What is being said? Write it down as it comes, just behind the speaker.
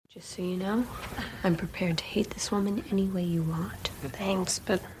Just so you know, I'm prepared to hate this woman any way you want. Thanks,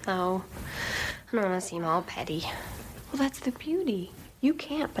 but no. I don't want to seem all petty. Well, that's the beauty. You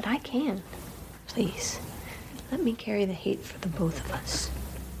can't, but I can. Please, let me carry the hate for the both of us.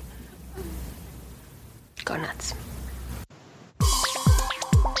 Go nuts.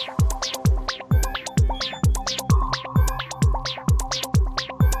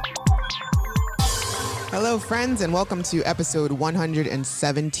 Hello, friends, and welcome to episode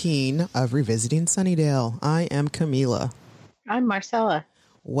 117 of Revisiting Sunnydale. I am Camila. I'm Marcella.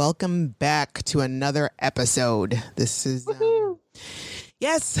 Welcome back to another episode. This is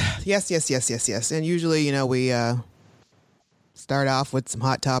yes. And usually, we start off with some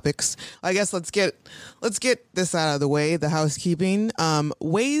hot topics. I guess let's get this out of the way. The housekeeping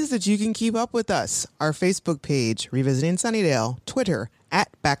ways that you can keep up with us: our Facebook page, Revisiting Sunnydale; Twitter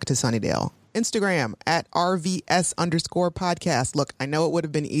 @BackToSunnydale; Instagram @RVS_podcast. Look, I know it would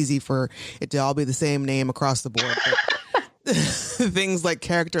have been easy for it to all be the same name across the board, but things like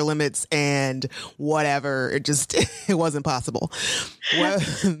character limits and whatever, it wasn't possible.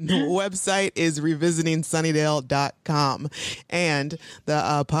 The website is revisitingsunnydale.com, and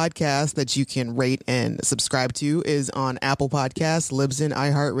the podcast that you can rate and subscribe to is on Apple Podcasts, Libsyn,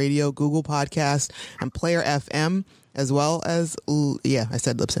 iHeartRadio, Google Podcasts, and Player FM. As well as, I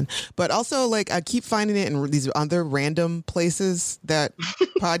said Libsyn, but also I keep finding it in these other random places that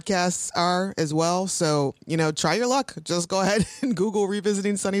podcasts are as well. So, try your luck. Just go ahead and Google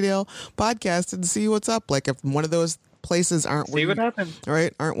Revisiting Sunnydale podcast and see what's up. Like if one of those places aren't what happens.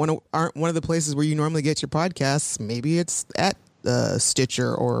 Right, aren't one of the places where you normally get your podcasts, maybe it's at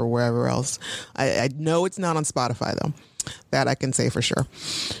Stitcher or wherever else. I know it's not on Spotify though. That I can say for sure.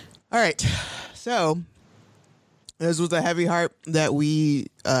 All right, so this was a heavy heart that we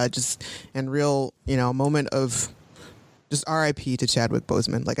just in real, moment of just RIP to Chadwick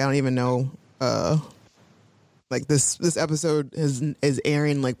Boseman. I don't even know. This episode is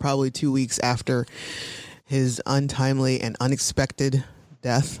airing probably 2 weeks after his untimely and unexpected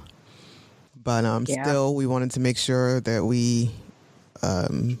death. But still, we wanted to make sure that we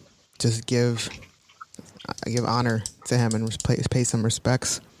just give honor to him and pay some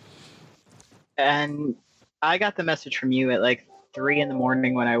respects. And I got the message from you at 3 a.m.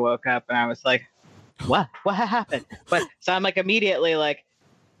 when I woke up, and I was like, what happened? But so I'm immediately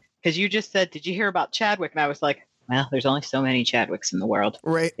because you just said, did you hear about Chadwick? And I was like, well, there's only so many Chadwicks in the world.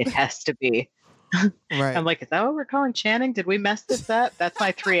 Right. It has to be. Right. I'm like, is that what we're calling Channing? Did we mess this up? That's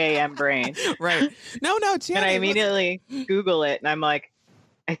my 3 a.m. brain. Right. No, Channing. And I immediately Google it, and I'm like,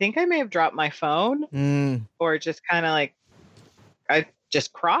 I think I may have dropped my phone or just kind of I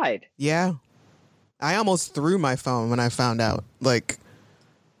just cried. Yeah. I almost threw my phone when I found out. It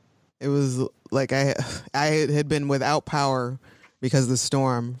was I had been without power because of the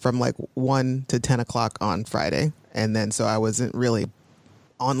storm from 1 to 10 o'clock on Friday. And then so I wasn't really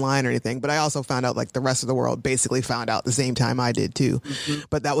online or anything. But I also found out the rest of the world basically found out the same time I did too. Mm-hmm.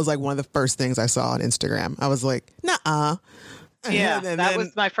 But that was one of the first things I saw on Instagram. I was like, nuh-uh. Yeah, that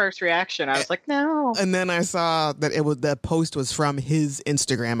was my first reaction. I was like, no. And then I saw that the post was from his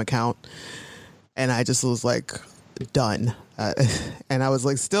Instagram account. And I just was done. And I was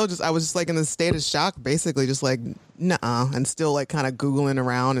I was just in this state of shock, basically just nuh-uh. And still kind of Googling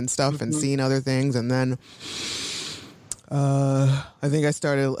around and stuff and seeing other things. And then I think it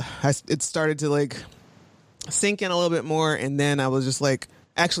started to sink in a little bit more. And then I was just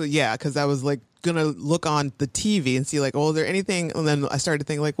actually, yeah, because I was gonna look on the TV and see is there anything, and then I started to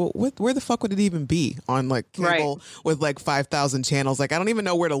think well, where the fuck would it even be on cable with 5,000 channels? I don't even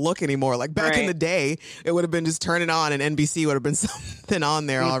know where to look anymore. Back in the day, it would have been just turn it on and NBC would have been something on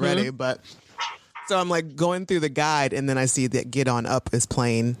there already. But so I'm going through the guide, and then I see that Get On Up is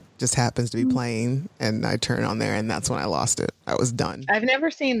playing, just happens to be playing, and I turn on there, and that's when I lost it. I was done. I've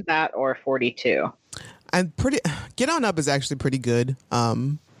never seen that or 42. Get On Up is actually pretty good.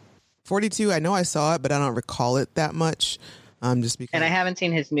 42, I know I saw it, but I don't recall it that much. Just because. And I haven't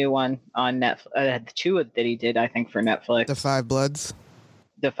seen his new one on Netflix. The two that he did, I think, for Netflix. The Five Bloods.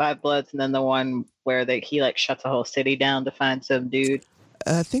 The Five Bloods, and then the one where he shuts a whole city down to find some dude.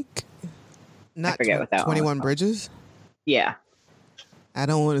 I think. Not I forget what that 21 one was. Bridges. Yeah. I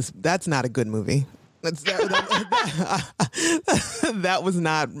don't want to. That's not a good movie. That was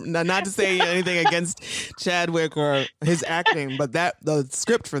not to say anything against Chadwick or his acting, but the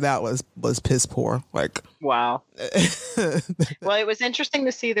script for that was piss poor. Wow. Well, it was interesting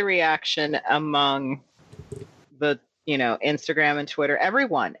to see the reaction among the Instagram and Twitter.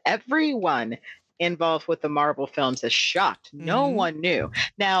 Everyone involved with the Marvel films is shocked. No one knew.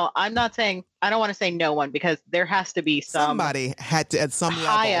 Now, I'm not saying, I don't want to say no one, because there has to be somebody had to at some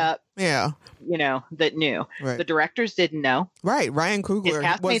high level. up, Yeah, that knew. Right. The directors didn't know. Right. Ryan Coogler His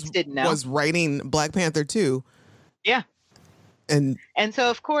castmates didn't know. was writing Black Panther 2. Yeah. And so,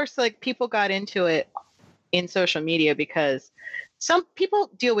 of course, like, people got into it in social media because some people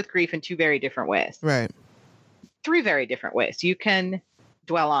deal with grief in 2 very different ways. Right. 3 very different ways. You can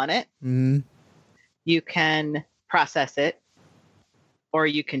dwell on it. Mm-hmm. You can process it, or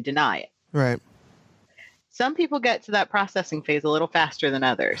you can deny it. Right. Some people get to that processing phase a little faster than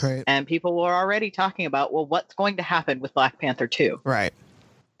others. Right. And people were already talking about, well, what's going to happen with Black Panther 2? Right.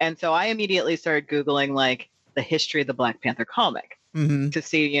 And so I immediately started Googling, like, the history of the Black Panther comic to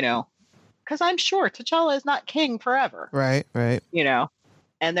see, because I'm sure T'Challa is not king forever. Right. Right.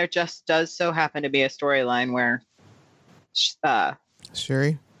 And there just does so happen to be a storyline where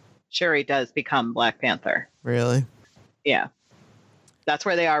Shuri does become Black Panther. Really? Yeah. That's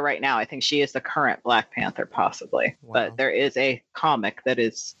where they are right now. I think she is the current Black Panther, possibly. Wow. But there is a comic that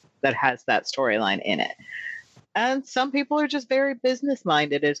has that storyline in it. And some people are just very business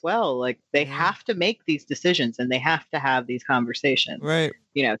minded as well. Like, they have to make these decisions and they have to have these conversations. Right.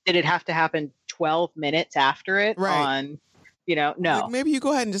 Did it have to happen 12 minutes after it? Right. No. Like, maybe you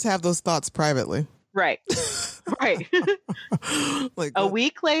go ahead and just have those thoughts privately. Right. Right. Like a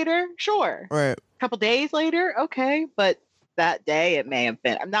week later, sure. Right. A couple days later, okay. But that day it may have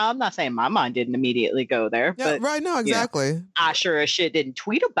been. Now, I'm not saying my mind didn't immediately go there. Yeah, but, right. No, exactly. I sure as shit didn't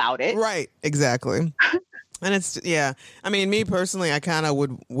tweet about it. Right. Exactly. And it's, yeah. I mean, me personally, I kind of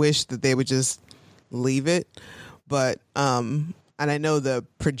would wish that they would just leave it. But, and I know the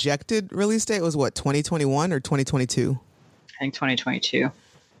projected release date was what, 2021 or 2022? I think 2022.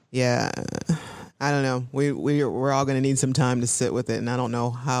 Yeah. I don't know. We're all going to need some time to sit with it. And I don't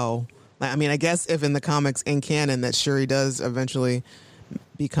know how. I mean, I guess if in the comics in canon that Shuri does eventually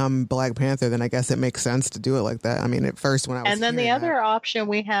become Black Panther, then I guess it makes sense to do it like that. I mean, at first when I was And then the other option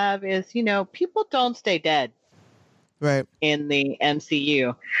we have is, people don't stay dead. Right. In the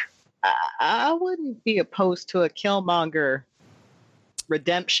MCU. I wouldn't be opposed to a Killmonger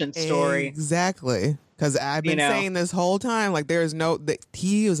redemption story. Exactly. Because I've been saying this whole time, like, there is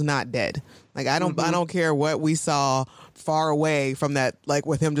he is not dead. Like, I don't care what we saw far away from that, like,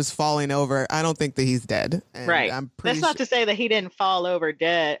 with him just falling over. I don't think that he's dead. And right. That's not to say that he didn't fall over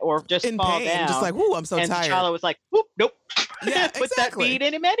dead or just in fall pain, down. just like, whoo, I'm so tired. And T'Challa was like, whoop, nope. Yeah, Put exactly. that bead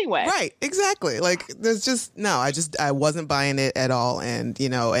in him anyway. Right, exactly. Like, there's just I wasn't buying it at all. And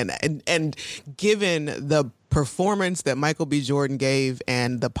and given the performance that Michael B. Jordan gave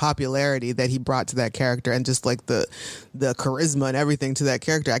and the popularity that he brought to that character and just like the charisma and everything to that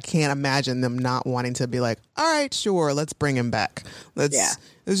character, I can't imagine them not wanting to be like, all right, sure, let's bring him back. It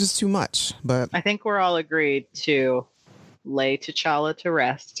was just too much. But I think we're all agreed to lay T'Challa to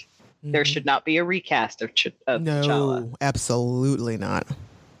rest. There should not be a recast of T'Challa. No, absolutely not.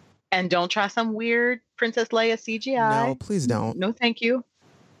 And don't try some weird Princess Leia CGI. No, please don't. No, thank you.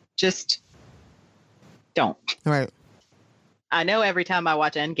 Just don't. Right. I know every time I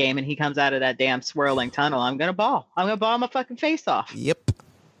watch Endgame and he comes out of that damn swirling tunnel, I'm going to bawl. I'm going to bawl my fucking face off. Yep.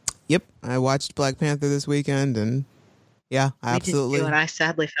 I watched Black Panther this weekend and yeah, absolutely. And I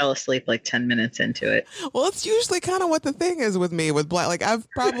sadly fell asleep like 10 minutes into it. Well, it's usually kind of what the thing is with me with Black. Like I've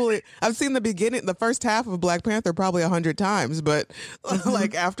seen the first half of Black Panther probably 100 times, but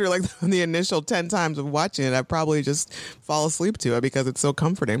like after like the initial 10 times of watching it, I probably just fall asleep to it because it's so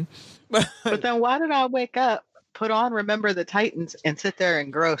comforting. But then why did I wake up, put on Remember the Titans, and sit there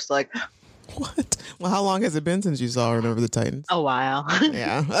engrossed like, what? Well, how long has it been since you saw Remember the Titans? A while.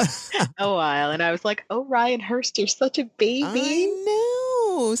 Yeah. A while. And I was like, oh, Ryan Hurst, you're such a baby. I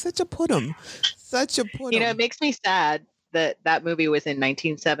know. Such a putum. It makes me sad that movie was in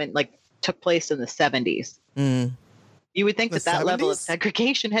 1970, like took place in the 70s. Mm. You would think that level of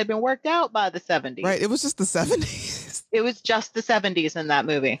segregation had been worked out by the 70s. Right. It was just the 70s. It was just the 70s in that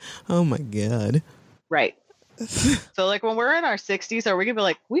movie. Oh, my God. Right. So, like, when we're in our 60s, are we going to be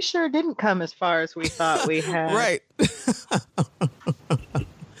like, we sure didn't come as far as we thought we had? Right.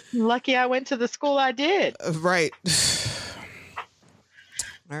 Lucky I went to the school I did. Right.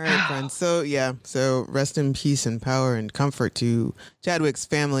 All right, friends. So rest in peace and power and comfort to Chadwick's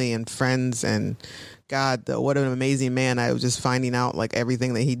family and friends. And God, what an amazing man. I was just finding out like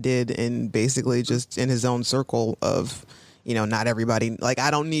everything that he did and basically just in his own circle of, not everybody, like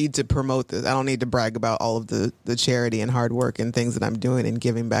I don't need to promote this. I don't need to brag about all of the charity and hard work and things that I'm doing and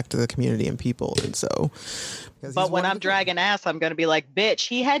giving back to the community and people. And so, but when I'm dragging ass, I'm going to be like, bitch,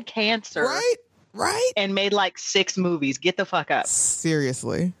 he had cancer. Right. And made like 6 movies. Get the fuck up.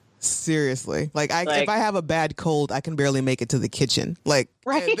 Seriously. Seriously. Like, if I have a bad cold, I can barely make it to the kitchen. Like,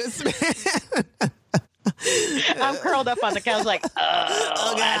 Right? this man. I'm curled up on the couch like,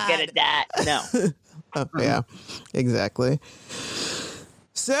 oh, I'm gonna die. No. Yeah, exactly.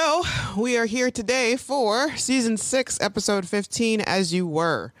 So we are here today for season 6, episode 15, As You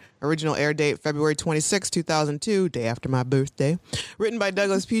Were. Original air date February 26, 2002, day after my birthday. Written by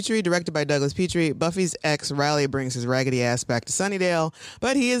Douglas Petrie, directed by Douglas Petrie. Buffy's ex, Riley, brings his raggedy ass back to Sunnydale,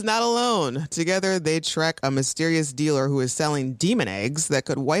 but he is not alone. Together, they track a mysterious dealer who is selling demon eggs that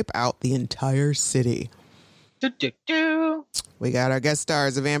could wipe out the entire city. We got our guest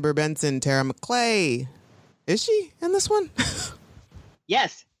stars of Amber Benson, Tara McClay. Is she in this one?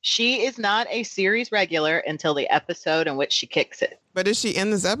 Yes, she is not a series regular until the episode in which she kicks it. But is she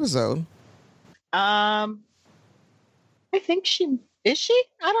in this episode? I think she is. She?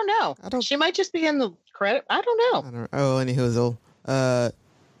 I don't know. She might just be in the credit. I don't know. Anywho,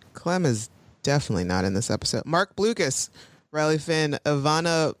 Clem is definitely not in this episode. Mark Blucas, Riley Finn,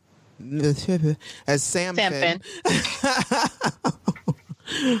 Ivana as Sam Finn.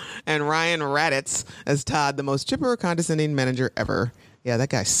 And Ryan Raditz as Todd, the most chipper, condescending manager ever. Yeah, that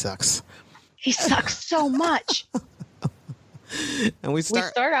guy sucks. He sucks so much. And we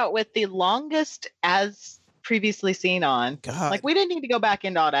start out with the longest as previously seen on. God. Like, we didn't need to go back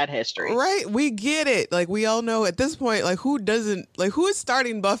into all that history. Right. We get it. Like, we all know at this point, like, who is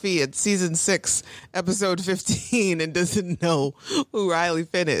starting Buffy at season 6, episode 15 and doesn't know who Riley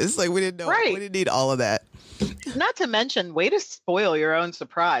Finn is? Like, we didn't know. Right. We didn't need all of that. Not to mention, way to spoil your own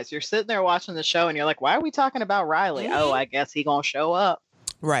surprise. You're sitting there watching the show and you're like, why are we talking about Riley? Mm-hmm. Oh, I guess he gonna show up.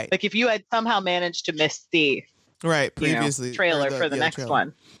 Right. Like, if you had somehow managed to miss the previously trailer for the next trailer.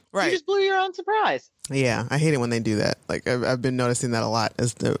 one. Right. You just blew your own surprise. Yeah, I hate it when they do that. Like, I've been noticing that a lot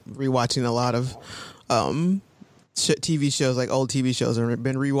as rewatching a lot of TV shows, like old TV shows. I've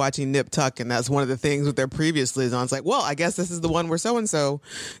been rewatching Nip Tuck, and that's one of the things with their previous liaisons. It's like, well, I guess this is the one where so and so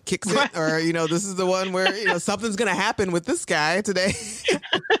kicks it, or this is the one where something's gonna happen with this guy today.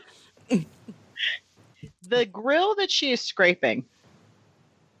 The grill that she is scraping.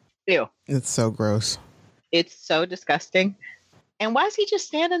 Ew. It's so gross. It's so disgusting. And why is he just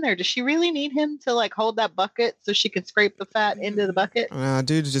standing there? Does she really need him to like hold that bucket so she can scrape the fat into the bucket?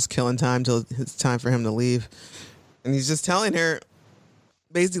 Dude's just killing time till it's time for him to leave. And he's just telling her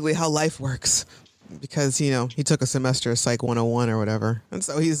basically how life works. Because, he took a semester of Psych 101 or whatever. And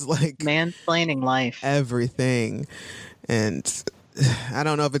so he's like... mansplaining life. Everything. And I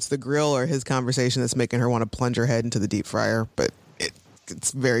don't know if it's the grill or his conversation that's making her want to plunge her head into the deep fryer. But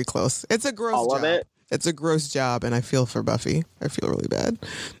it's very close. It's a gross job. All of it. It's a gross job, and I feel for Buffy. I feel really bad.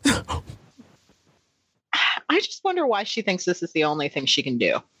 I just wonder why she thinks this is the only thing she can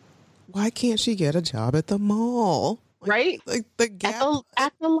do. Why can't she get a job at the mall? Right? Like the Gap.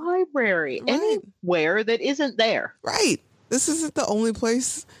 At the library. Right. Anywhere that isn't there. Right. This isn't the only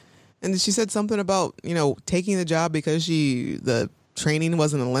place. And she said something about, taking the job because the training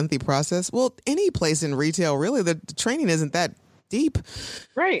wasn't a lengthy process. Well, any place in retail, really, the training isn't that deep.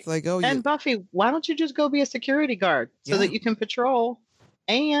 Right. It's like, and Buffy, why don't you just go be a security guard so that you can patrol?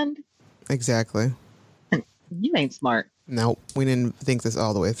 And exactly. You ain't smart. Nope, we didn't think this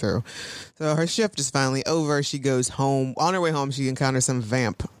all the way through. So her shift is finally over. She goes home. On her way home, she encounters some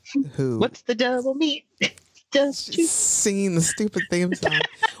vamp who... What's the double meat? She's singing the stupid theme song,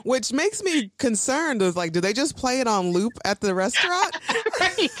 which makes me concerned. Is like, do they just play it on loop at the restaurant?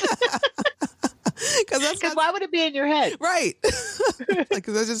 Right. Because why would it be in your head? Right. Like,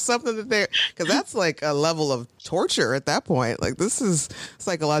 that's just something that because that's like a level of torture at that point. Like, this is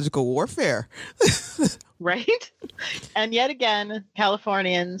psychological warfare. Right. And yet again,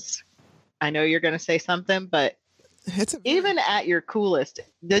 Californians, I know you're going to say something, but even at your coolest,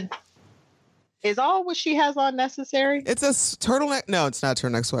 is all what she has on necessary? It's a turtleneck. No, it's not a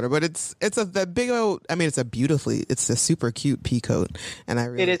turtleneck sweater, but it's a big old. I mean, it's a super cute pea coat, and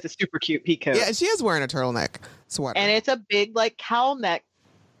it is a super cute pea coat. Yeah, she is wearing a turtleneck sweater, and it's a big like cowl neck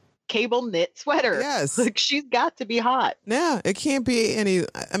cable knit sweater. Yes, like she's got to be hot. Yeah, it can't be any.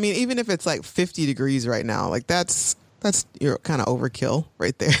 I mean, even if it's like 50 degrees right now, like that's your kind of overkill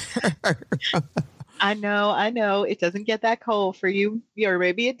right there. I know. It doesn't get that cold for you. Or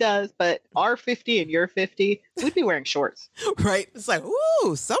maybe it does, but our 50 and your 50, we'd be wearing shorts. Right. It's like,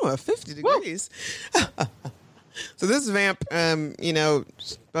 ooh, summer, 50 degrees. So this vamp,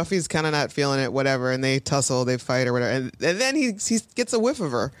 Buffy's kind of not feeling it, whatever, and they tussle, they fight or whatever. And then he gets a whiff of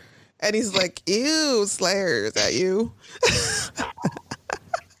her. And he's like, ew, Slayer, is that you?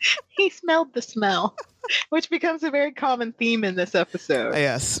 He smelled the smell. Which becomes a very common theme in this episode.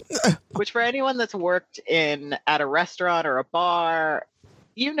 Yes. Which for anyone that's worked at a restaurant or a bar,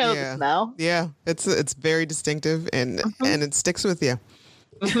 You know the smell. Yeah, it's very distinctive, and it sticks with you.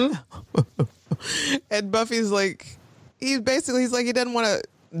 And Buffy's like, he's like, he doesn't want to.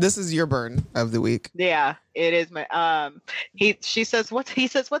 This is your burn of the week. Yeah, it is my. She says, he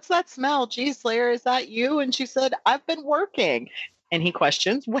says, what's that smell? Geez, Slayer, is that you? And she said, I've been working. And he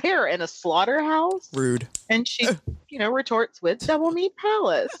questions, where? In a slaughterhouse? Rude. And she, retorts with Double Meat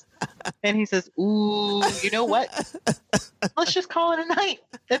Palace. And he says, ooh, you know what? Let's just call it a night.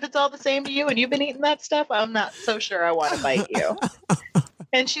 If it's all the same to you and you've been eating that stuff, I'm not so sure I want to bite you.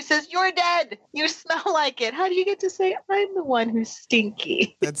 And she says, you're dead. You smell like it. How do you get to say I'm the one who's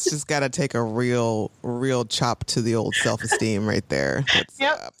stinky? That's just got to take a real chop to the old self-esteem right there.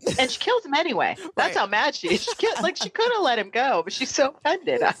 Yep. And she kills him anyway. That's how mad she is. She could have let him go, but she's so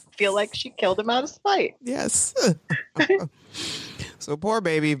offended. I feel like she killed him out of spite. Yes. So poor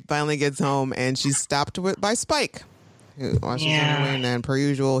baby finally gets home, and she's stopped by Spike. While she's on her way, and then per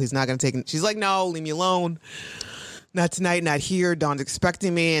usual, he's not going to take. She's like, no, leave me alone. Not tonight, not here. Dawn's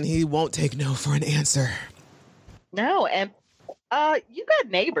expecting me, and he won't take no for an answer. No, and you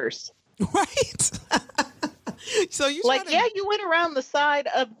got neighbors, right? So you you went around the side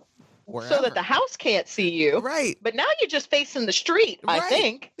of wherever, so that the house can't see you, right? But now you're just facing the street. Right. I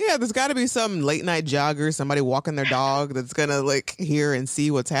think. Yeah, there's got to be some late night jogger, somebody walking their dog that's gonna hear and see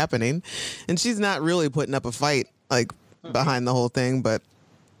what's happening, and she's not really putting up a fight behind the whole thing, but.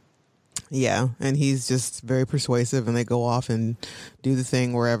 Yeah, and he's just very persuasive, and they go off and do the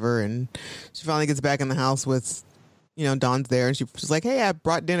thing wherever, and she finally gets back in the house with, Dawn's there, and she's like, hey, I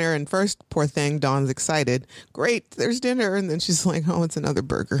brought dinner, and first, poor thing, Dawn's excited. Great, there's dinner, and then she's like, oh, it's another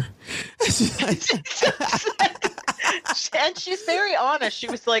burger. And she's very honest. She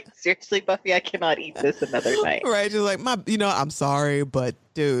was like, seriously, Buffy, I cannot eat this another night. Right, she's like, I'm sorry, but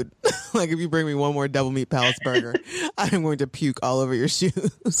dude, if you bring me one more Double Meat Palace burger, I'm going to puke all over your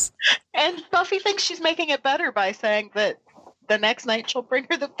shoes. And Buffy thinks she's making it better by saying that the next night she'll bring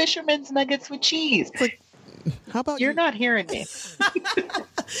her the fisherman's nuggets with cheese. It's like, how about you're not hearing me?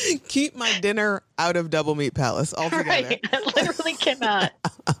 Keep my dinner out of Double Meat Palace altogether. Right, I literally cannot.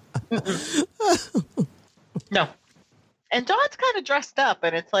 No. And Dawn's kind of dressed up,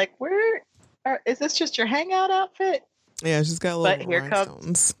 and it's like, is this just your hangout outfit? Yeah, she's got a little. But here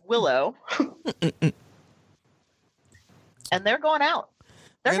comes Willow, and they're going out.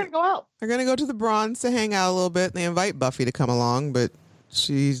 They're going to go out. They're going to go to the Bronze to hang out a little bit. They invite Buffy to come along, but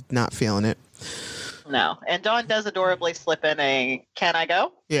she's not feeling it. No, and Dawn does adorably slip in a "Can I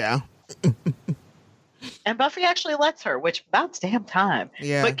go?" Yeah. And Buffy actually lets her, which about damn time.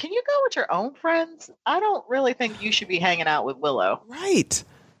 Yeah. But can you go with your own friends? I don't really think you should be hanging out with Willow. Right.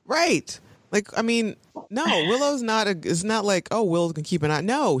 No, Willow's not it's not like, oh, Willow's going to keep an eye.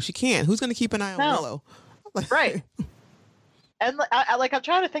 No, she can't. Who's going to keep an eye on Willow? Right. And I'm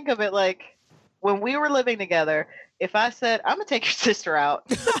trying to think of it like when we were living together, if I said, I'm going to take your sister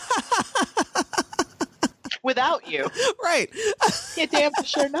out. Without you. Right. Yeah, damn for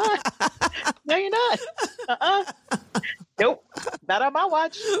sure not. No, you're not. Nope. Not on my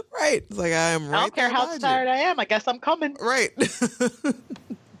watch. Right. It's like, I don't care how tired I am. I guess I'm coming. Right.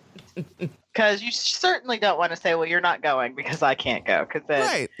 Because you certainly don't want to say, well, you're not going because I can't go. Because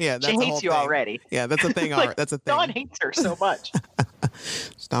then she hates you already. Yeah, that's a thing. That's a thing. Dawn hates her so much.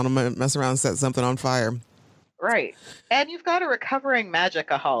 Dawn will mess around and set something on fire. Right. And you've got a recovering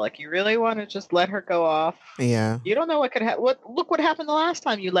magicaholic. You really want to just let her go off? Yeah. You don't know what could happen. Look what happened the last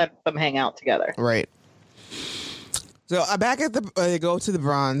time you let them hang out together. Right. So back at they go to the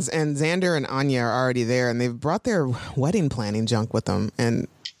Bronze, and Xander and Anya are already there, and they've brought their wedding planning junk with them, and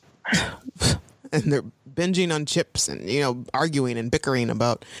they're binging on chips and, arguing and bickering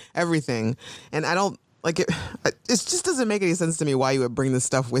about everything. And I don't, it just doesn't make any sense to me why you would bring this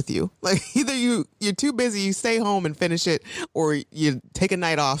stuff with you. Either you're too busy, you stay home and finish it, or you take a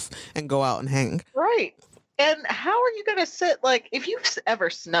night off and go out and hang. Right. And how are you going to sit, if you've ever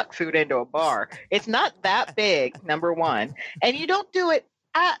snuck food into a bar, it's not that big, number one, and you don't do it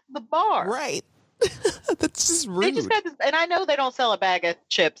at the bar. Right. That's just rude. They just got this, and I know they don't sell a bag of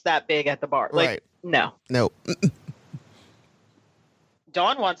chips that big at the bar. Right. No. Nope.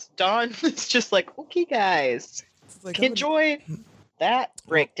 Dawn is just like, okay, guys, enjoy that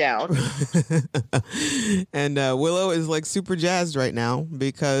breakdown. And Willow is super jazzed right now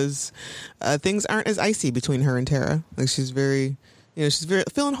because things aren't as icy between her and Tara. She's very, she's very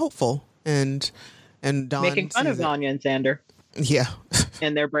feeling hopeful, and Dawn making fun of Anya and Xander. Yeah.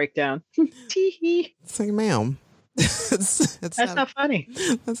 And their breakdown. Tee-hee. It's like, ma'am, that's not funny.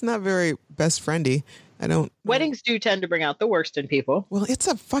 That's not very best friendy. Weddings do tend to bring out the worst in people. Well, it's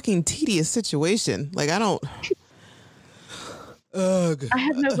a fucking tedious situation. Ugh. I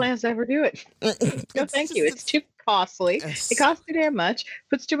have no plans to ever do it. No, thank you. It's too costly. It costs too damn much.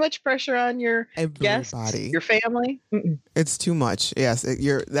 Puts too much pressure on your guests, everybody. your family. Mm-mm. It's too much. Yes,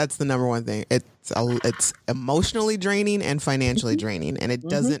 that's the number one thing. It's emotionally draining and financially draining, and it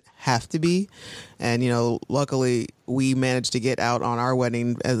doesn't have to be. And luckily we managed to get out on our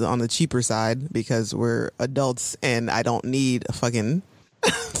wedding on the cheaper side because we're adults, and I don't need a fucking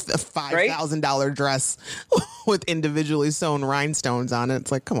 $5,000 dress with individually sewn rhinestones on it.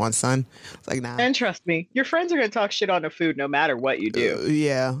 It's like, come on, son. It's like, nah. And trust me, your friends are going to talk shit on the food no matter what you do.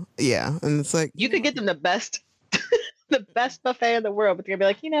 Yeah. And it's like, you could get them the best the best buffet in the world, but they're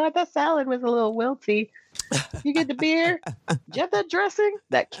going to be like, that salad was a little wilty. You get the beer. Did you have that dressing?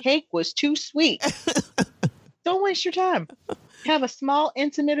 That cake was too sweet. Don't waste your time. Have a small,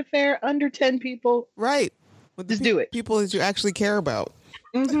 intimate affair under 10 people. Right. Just do it. People that you actually care about.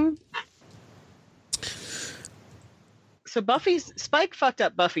 Mm-hmm. So Spike fucked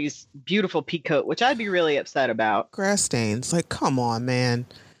up Buffy's beautiful peacoat, which I'd be really upset about. Grass stains. Like, come on, man.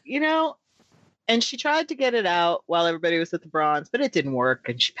 And she tried to get it out while everybody was at the bronze, but it didn't work,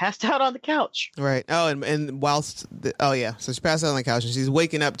 and she passed out on the couch. Right. Oh, and whilst... so she passed out on the couch, and she's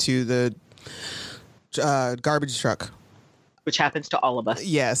waking up to the garbage truck. Which happens to all of us.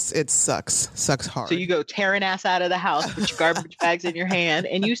 Yes, it sucks. Sucks hard. So you go tearing ass out of the house with your garbage bags in your hand,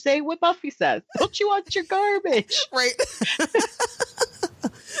 and you say what Buffy says. Don't you want your garbage? Right.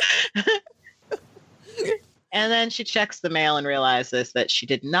 And then she checks the mail and realizes that she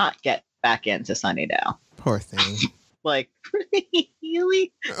did not get back into Sunnydale. Poor thing. Like,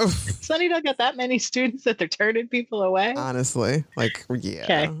 really? Sunnydale got that many students that they're turning people away? Honestly. Like, yeah.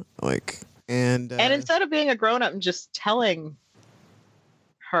 Okay. Like... And instead of being a grown-up and just telling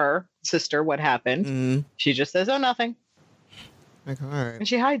her sister what happened, she just says, oh, nothing. Like, all right. And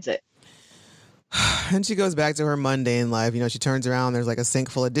she hides it. And she goes back to her mundane life. She turns around, there's like a sink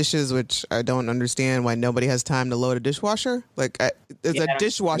full of dishes, which I don't understand why nobody has time to load a dishwasher. Like, there's a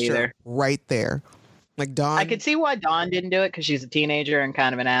dishwasher right there. Like, Dawn... I could see why Dawn didn't do it because she's a teenager and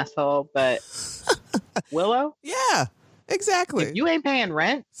kind of an asshole, but Willow? Yeah. Exactly. If you ain't paying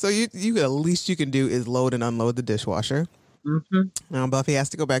rent. So you at least you can do is load and unload the dishwasher. Mm-hmm. Now Buffy has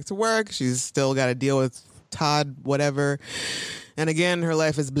to go back to work. She's still got to deal with Todd, whatever. And again, her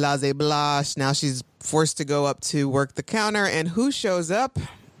life is blase blah. Now she's forced to go up to work the counter. And who shows up?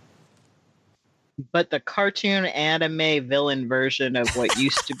 But the cartoon anime villain version of what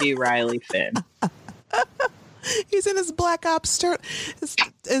used to be Riley Finn. He's in his Black Ops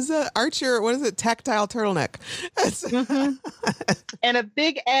is a Archer, what is it, tactile turtleneck. And a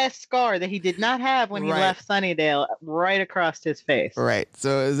big ass scar that he did not have when he left Sunnydale right across his face. Right.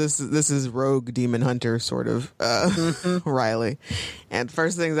 So this is rogue demon hunter sort of Riley. And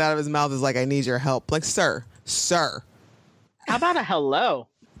first things out of his mouth is like, I need your help. Like, sir. How about a hello?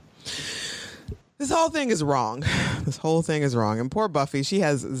 This whole thing is wrong. And poor Buffy, she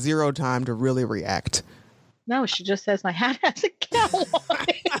has zero time to really react. No, she just says my hat has a cow on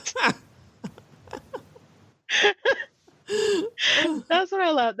it. That's what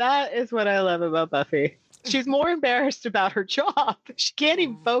I love. That is what I love about Buffy. She's more embarrassed about her job. She can't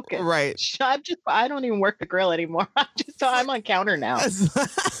even focus. Right. I don't even work the grill anymore. I'm on counter now.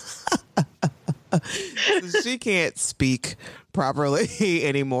 She can't speak properly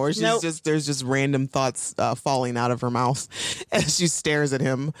anymore. She's there's just random thoughts falling out of her mouth as she stares at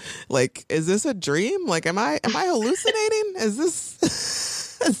him like, is this a dream? Like, am I hallucinating? Is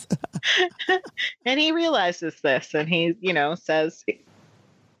this And he realizes this, and he says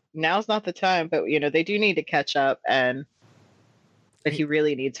now's not the time, but they do need to catch up, and that he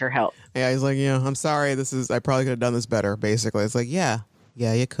really needs her help. Yeah, he's like, I'm sorry, I probably could have done this better, basically. It's like, yeah,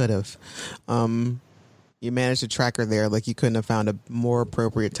 you could have. You managed to track her there. Like, you couldn't have found a more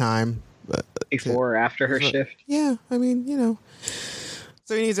appropriate time. Before or after her shift. Yeah, I mean,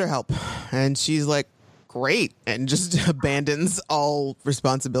 So he needs her help. And she's like, great. And just abandons all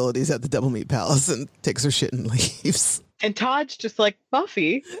responsibilities at the Double Meat Palace and takes her shit and leaves. And Todd's just like,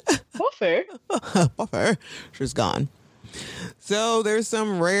 Buffy. Buffy. She's gone. So there's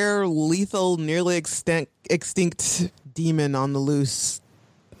some rare, lethal, nearly extinct demon on the loose.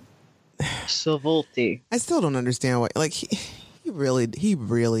 Savolti. I still don't understand why. Like, he really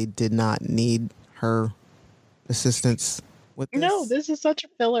did not need her assistance with this. No, this is such a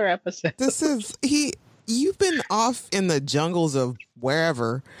filler episode. You've been off in the jungles of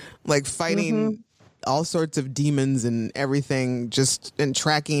wherever, like fighting all sorts of demons and everything, and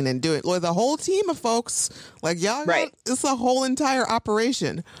tracking and doing with a whole team of folks. Like, y'all, right? It's a whole entire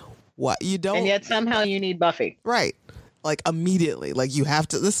operation. What you don't, and yet somehow you need Buffy, right? Like, immediately, like, you have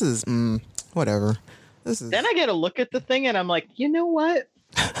to. This is whatever. This is. Then I get a look at the thing and I'm like, you know what?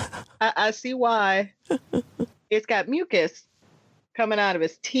 I see why. It's got mucus coming out of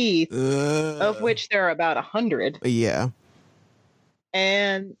his teeth, of which there are about 100. Yeah.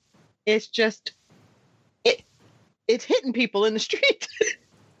 And it's just, it's hitting people in the street.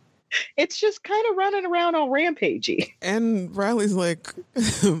 It's just kind of running around all rampagey. And Riley's like,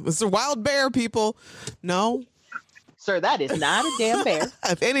 it's a wild bear, people. No. Sir, that is not a damn bear.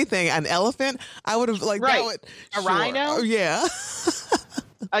 If anything, an elephant, I would have like Right. that would, A sure. rhino? Oh, yeah.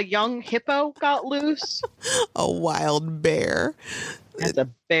 A young hippo got loose. A wild bear. That's a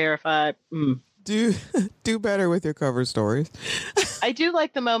bear if I... Do better with your cover stories. I do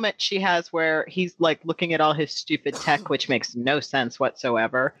like the moment she has where he's like looking at all his stupid tech, which makes no sense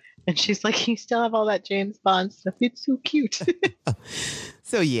whatsoever. And she's like, you still have all that James Bond stuff. It's so cute.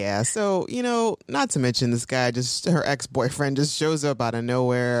 So, yeah. So, not to mention this guy, just her ex-boyfriend just shows up out of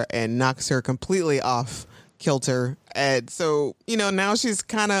nowhere and knocks her completely off kilter. And so, now she's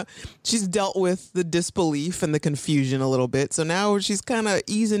dealt with the disbelief and the confusion a little bit. So now she's kind of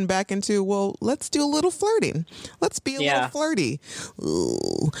easing back into, well, let's do a little flirting. Let's be a little flirty.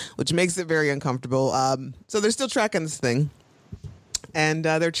 Ooh, which makes it very uncomfortable. So they're still tracking this thing. And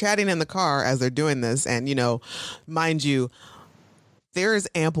they're chatting in the car as they're doing this. And, mind you, there is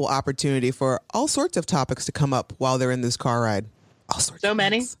ample opportunity for all sorts of topics to come up while they're in this car ride. All sorts of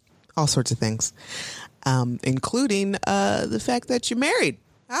things. All sorts of things. Including the fact that you're married.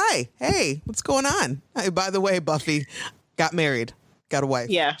 Hi. Hey, what's going on? Hey, by the way, Buffy got married. Got a wife.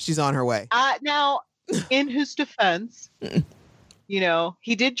 Yeah. She's on her way. Now, in his defense,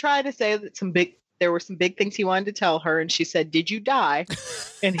 he did try to say that there were some big things he wanted to tell her. And she said, did you die?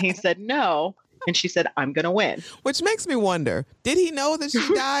 And he said, no. And she said, I'm going to win. Which makes me wonder, did he know that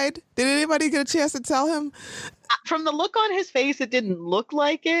she died? Did anybody get a chance to tell him? From the look on his face, it didn't look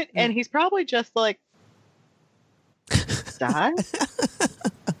like it. And he's probably just like, die?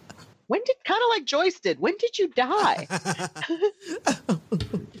 Kind of like Joyce did. When did you die?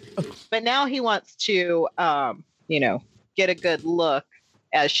 But now he wants to, get a good look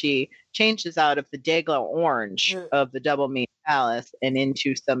as she changes out of the Dayglow orange of the Double Meat Palace and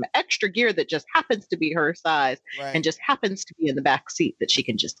into some extra gear that just happens to be her size and just happens to be in the back seat that she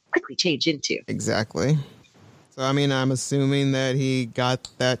can just quickly change into. Exactly. So, I'm assuming that he got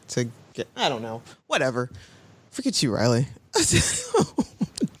that to get, I don't know, whatever. Forget you, Riley.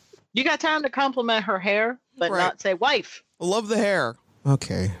 You got time to compliment her hair, but not say wife. Love the hair.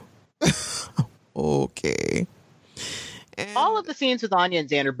 Okay. Okay. And all of the scenes with Anya and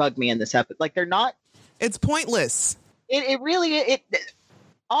Xander bug me in this episode. Like, they're not. It's pointless. It really.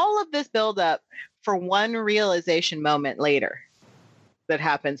 All of this build up for one realization moment later that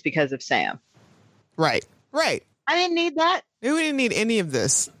happens because of Sam. Right. I didn't need that. We didn't need any of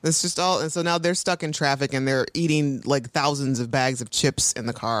this. It's just all. And so now they're stuck in traffic and they're eating like thousands of bags of chips in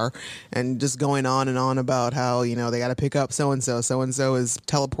the car and just going on and on about how, they got to pick up so-and-so. So-and-so is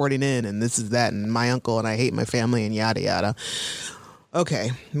teleporting in and this is that and my uncle and I hate my family and yada, yada.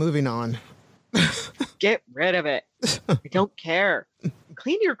 Okay, moving on. Get rid of it. I don't care.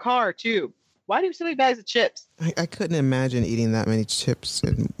 Clean your car, too. Why do you have so many bags of chips? I couldn't imagine eating that many chips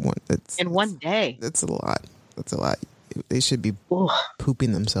in one day. That's a lot. That's a lot. They should be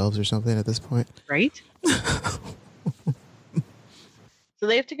pooping themselves or something at this point. Right? So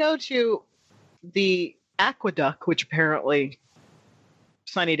they have to go to the aqueduct, which apparently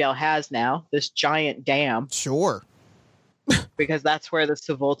Sunnydale has now, this giant dam. Sure. Because that's where the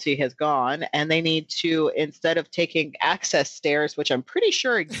Savolti has gone. And they need to, instead of taking access stairs, which I'm pretty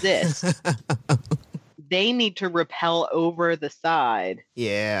sure exist, they need to rappel over the side.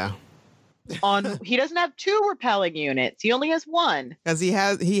 Yeah. He doesn't have 2 rappelling units. He only has 1. Because he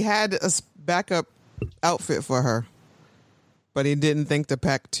had a backup outfit for her, but he didn't think to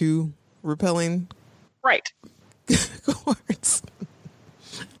pack 2 rappelling. Right. Cords.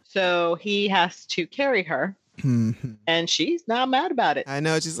 So he has to carry her, and she's not mad about it. I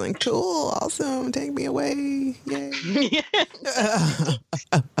know. She's like, cool, awesome, take me away. Yay.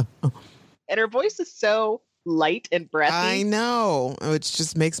 And her voice is so light and breathy. I know. Which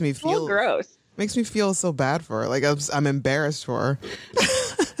just makes me feel gross. Makes me feel so bad for her. Like I'm embarrassed for her.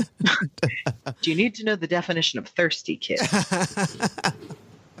 Do you need to know the definition of thirsty, kid?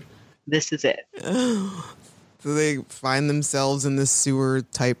 This is it. So they find themselves in this sewer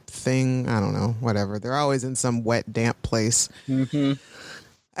type thing. I don't know. Whatever. They're always in some wet, damp place. Mm-hmm.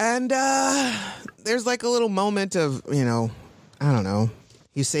 And there's like a little moment of, I don't know.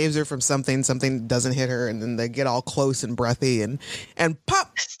 He saves her from something doesn't hit her, and then they get all close and breathy and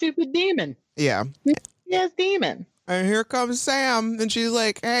pop. Stupid demon. Yeah. Yes, demon. And here comes Sam, and she's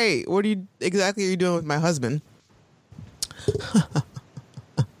like, "Hey, what exactly are you doing with my husband?"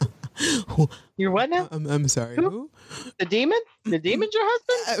 You're what now? I'm sorry. Who? The demon? The demon's your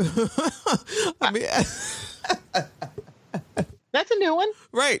husband? I mean, That's a new one.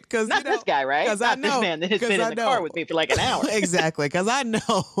 right? Because Not this guy, right? Because I Not know this man that has been in the car with me for like an hour. Exactly, because I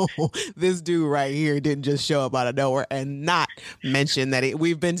know this dude right here didn't just show up out of nowhere and not mention that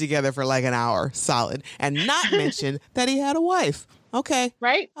we've been together for like an hour solid, and not mention that he had a wife. Okay,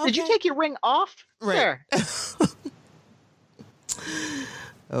 Right? Okay. Did you take your ring off? Right. Sure.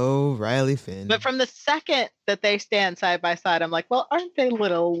 Oh, Riley Finn. But from the second that they stand side by side, I'm like, well, aren't they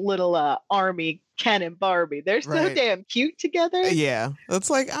little army Ken and Barbie? They're so Right. damn cute together. Yeah, it's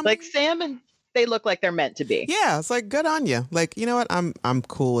like Like Sam and they look like they're meant to be. Yeah, it's like good on you. Like, you know what? I'm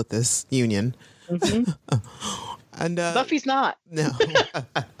cool with this union. Mm-hmm. And Buffy's not. No.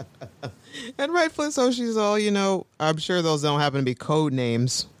 And rightfully so. She's all, I'm sure those don't happen to be code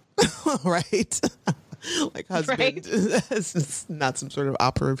names, right? Like husband. Right. It's not some sort of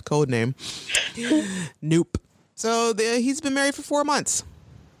operative code name. Nope. So he's been married for 4 months.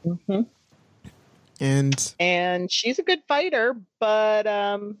 Mm-hmm. And she's a good fighter, but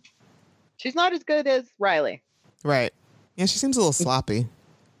she's not as good as Riley. Right. Yeah, she seems a little sloppy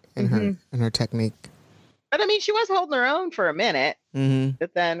in her technique. But I mean, she was holding her own for a minute. Mm-hmm.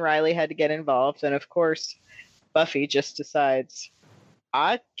 But then Riley had to get involved, and of course, Buffy just decides,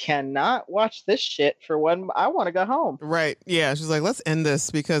 I cannot watch this shit for one. I want to go home. Right. Yeah. She's like, let's end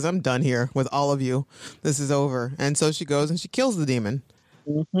this because I'm done here with all of you. This is over. And so she goes and she kills the demon,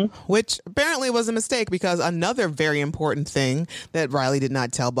 which apparently was a mistake because another very important thing that Riley did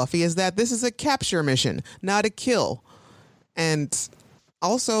not tell Buffy is that this is a capture mission, not a kill. And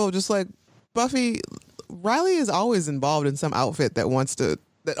also, just like Buffy, Riley is always involved in some outfit that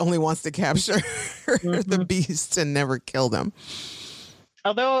only wants to capture the beast and never kill them.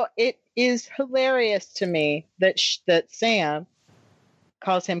 Although it is hilarious to me that Sam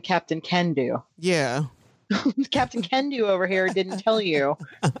calls him Captain Can-Do. Yeah. Captain Can-Do over here didn't tell you.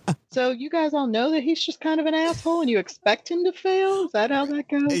 So you guys all know that he's just kind of an asshole and you expect him to fail? Is that how that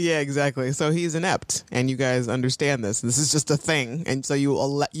goes? Yeah, exactly. So he's inept and you guys understand this. This is just a thing. And so you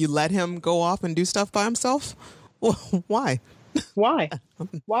let him go off and do stuff by himself? Well, why? Why?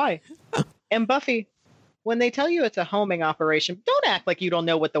 And Buffy, when they tell you it's a homing operation, don't act like you don't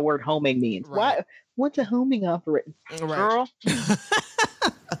know what the word homing means. Right. Why? What's a homing operation? Right. Girl?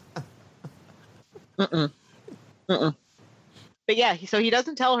 But yeah, so he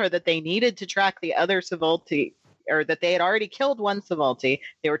doesn't tell her that they needed to track the other Savolti, or that they had already killed one Savolti.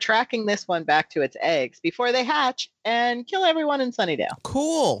 They were tracking this one back to its eggs before they hatch and kill everyone in Sunnydale.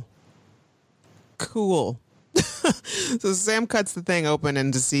 Cool. So Sam cuts the thing open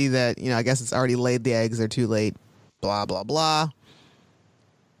and to see that, I guess it's already laid the eggs. They're too late. Blah, blah, blah.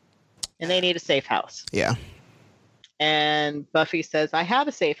 And they need a safe house. Yeah. And Buffy says, I have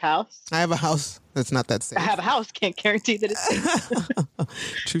a safe house. I have a house that's not that safe. I have a house. Can't guarantee that it's safe.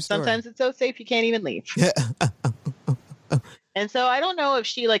 True story. Sometimes it's so safe you can't even leave. And so I don't know if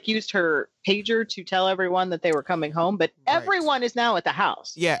she used her pager to tell everyone that they were coming home, but everyone is now at the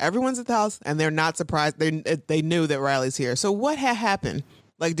house. Yeah, everyone's at the house and they're not surprised. They knew that Riley's here. So what had happened?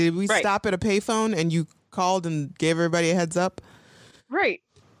 Like, did we stop at a payphone and you called and gave everybody a heads up? Right.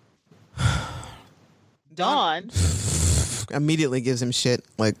 Dawn immediately gives him shit.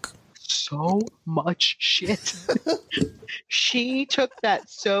 Like, so much shit. She took that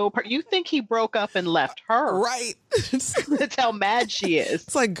you think he broke up and left her. Right. That's how mad she is.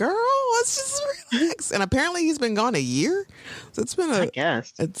 It's like, girl, let's just relax. And apparently he's been gone a year. So it's been I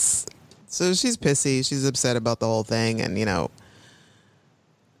guess. So she's pissy. She's upset about the whole thing. And,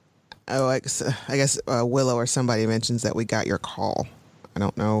 I guess Willow or somebody mentions that we got your call. I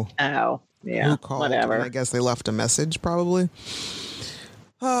don't know. Oh, yeah. Who called? Whatever. And I guess they left a message probably.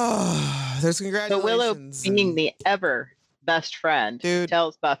 Oh, there's congratulations. So Willow, being the ever best friend, Dude.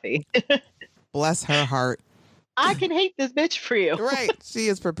 tells Buffy, bless her heart. I can hate this bitch for you. Right. She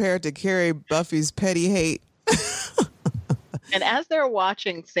is prepared to carry Buffy's petty hate. And as they're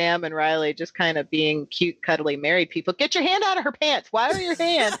watching Sam and Riley just kind of being cute, cuddly married people, get your hand out of her pants. Why is your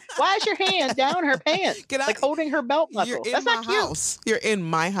hand down her pants? Get out. Like holding her belt buckle. You're in That's my not cute. house. You're in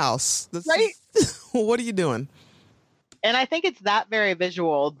my house. Right? What are you doing? And I think it's that very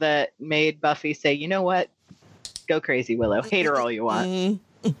visual that made Buffy say, you know what? Go crazy, Willow. Hate her all you want.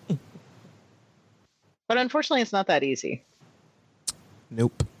 But unfortunately, it's not that easy.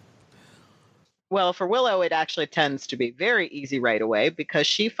 Nope. Well, for Willow, it actually tends to be very easy right away because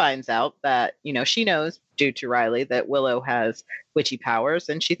she finds out that, she knows due to Riley that Willow has witchy powers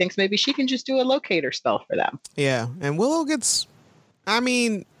and she thinks maybe she can just do a locator spell for them. Yeah. And Willow gets,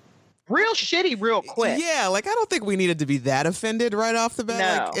 real shitty real quick. Yeah. Like, I don't think we needed to be that offended right off the bat.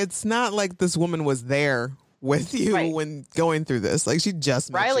 No. Like, it's not like this woman was there with you when going through this. Like, she just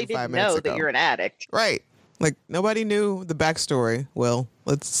met Riley you 5 didn't minutes know ago. that you're an addict. Right. Like, nobody knew the backstory. Well,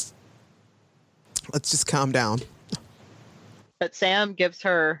 let's just calm down. But Sam gives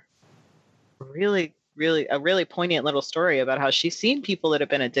her a really poignant little story about how she's seen people that have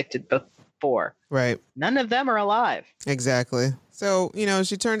been addicted before. Right. None of them are alive. Exactly. So,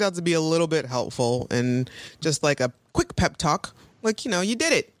 she turned out to be a little bit helpful and just like a quick pep talk. Like, you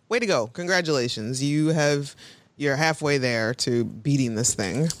did it. Way to go. Congratulations. You're halfway there to beating this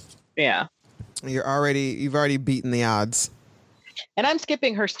thing. Yeah. You've already beaten the odds. And I'm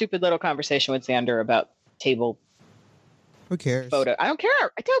skipping her stupid little conversation with Xander about table Who cares? photo. I don't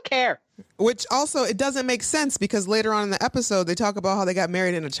care. Which also, it doesn't make sense because later on in the episode, they talk about how they got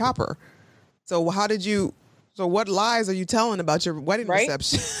married in a chopper. So what lies are you telling about your wedding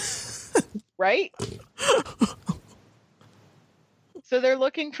reception? Right? So they're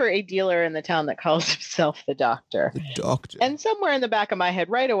looking for a dealer in the town that calls himself the Doctor. The Doctor. And somewhere in the back of my head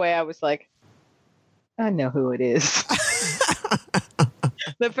right away, I was like, I know who it is.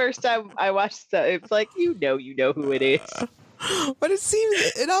 The first time I watched it was like, you know who it is. But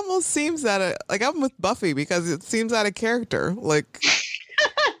it almost seems that like I'm with Buffy because it seems out of character. Like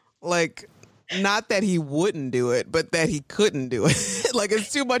not that he wouldn't do it, but that he couldn't do it. Like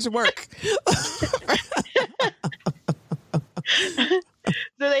it's too much work.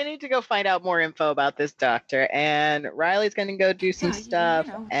 So they need to go find out more info about this doctor, and Riley's going to go do some stuff.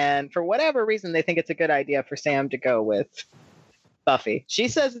 And for whatever reason, they think it's a good idea for Sam to go with Buffy. She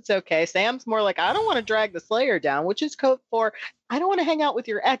says it's okay. Sam's more like, I don't want to drag the Slayer down, which is code for I don't want to hang out with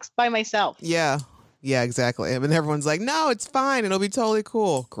your ex by myself. Yeah, exactly. And everyone's like, no, it's fine. It'll be totally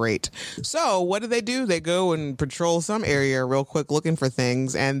cool. Great. So what do? They go and patrol some area real quick looking for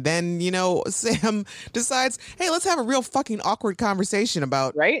things. And then, Sam decides, hey, let's have a real fucking awkward conversation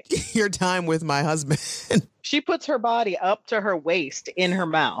about your time with my husband. She puts her body up to her waist in her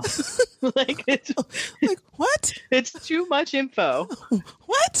mouth. like what? It's too much info.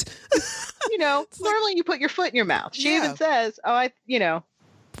 What? Normally you put your foot in your mouth. She even says,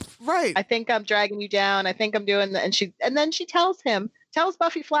 right. I think I'm dragging you down. I think I'm doing that. And then she tells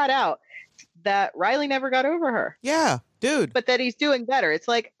Buffy flat out that Riley never got over her. Yeah, dude. But that he's doing better. It's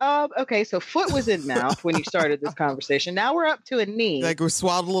like, okay, so foot was in mouth when you started this conversation. Now we're up to a knee. Like we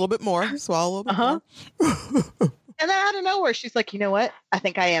swallowed a little bit more. Swallow a little bit more. And then out of nowhere, she's like, you know what? I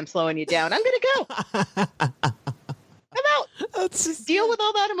think I am slowing you down. I'm going to go. I'm out. Let's just deal with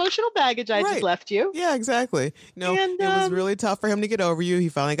all that emotional baggage I just left you. Yeah, exactly. It was really tough for him to get over you. He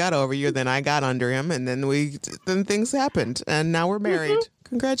finally got over you. Then I got under him, and then things happened, and now we're married. Mm-hmm.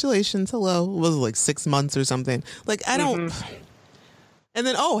 Congratulations. Hello. It was like 6 months or something. Like I don't. Mm-hmm. And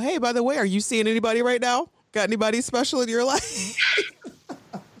then, oh, hey, by the way, are you seeing anybody right now? Got anybody special in your life?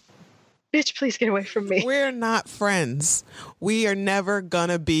 Bitch, please get away from me. We're not friends. We are never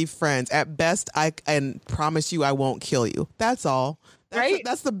gonna be friends. At best, I can promise you I won't kill you. That's all.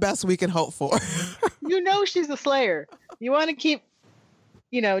 That's the best we can hope for. She's a Slayer. You want to keep,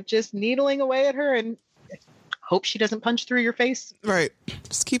 just needling away at her and hope she doesn't punch through your face. Right.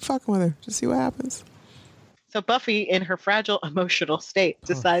 Just keep fucking with her. Just see what happens. So Buffy, in her fragile emotional state,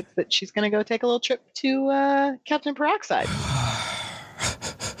 decides that she's going to go take a little trip to Captain Peroxide.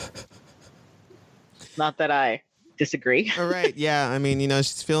 Not that I disagree. All right. Yeah. I mean,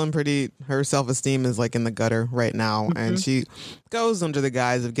 she's feeling her self-esteem is like in the gutter right now. Mm-hmm. And she goes under the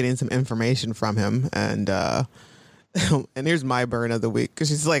guise of getting some information from him. And and here's my burn of the week. Cause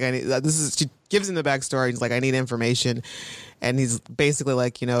she's like, she gives him the backstory. He's like, I need information. And he's basically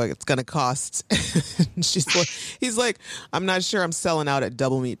like, it's going to cost. He's like, I'm not sure I'm selling out at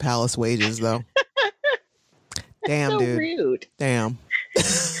Double Meat Palace wages though. Damn, so dude. Rude. Damn.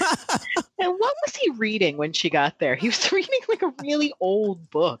 And what was he reading when she got there? He was reading like a really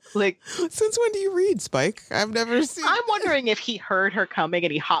old book. Like, since when do you read, Spike? I've never seen. I'm wondering if he heard her coming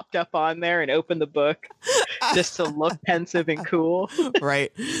and he hopped up on there and opened the book just to look pensive and cool.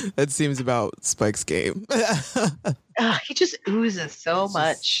 Right. That seems about Spike's game. He just oozes so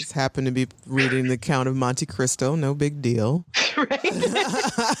much. Just happened to be reading The Count of Monte Cristo. No big deal.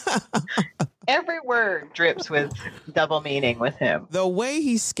 Right. Every word drips with double meaning with him. The way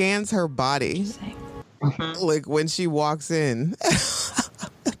he scans her body, like when she walks in,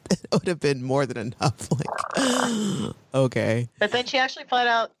 it would have been more than enough. Like, okay. But then she actually flat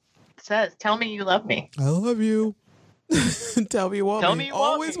out says, "Tell me you love me." I love you. Tell me you want Tell me. me you want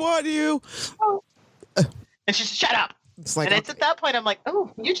Always me. want you. And she's shut up. It's like, And it's at that point I'm like,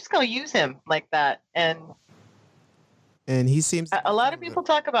 oh, you're just gonna use him like that. And he seems a lot of people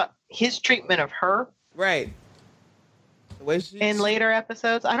talk about his treatment of her right. The way in later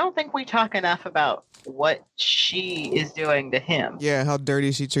episodes. I don't think we talk enough about what she is doing to him. Yeah, how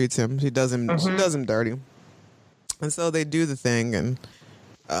dirty she treats him. She does him. She does him dirty. And so they do the thing, and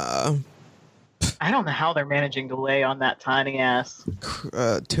I don't know how they're managing to lay on that tiny ass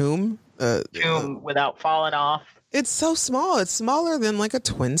tomb. tomb without falling off. It's so small. It's smaller than like a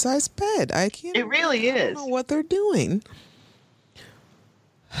twin size bed. I can't. It really I don't is. know what they're doing.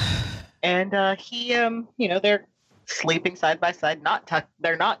 And he, they're sleeping side by side.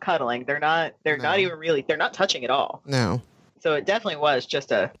 They're not cuddling. They're not even really. They're not touching at all. No. So it definitely was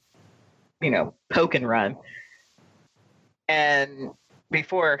just a, poke and run. And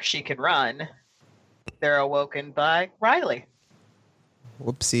before she can run, they're awoken by Riley.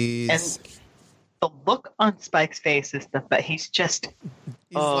 Whoopsies. And the look on Spike's face is he's just,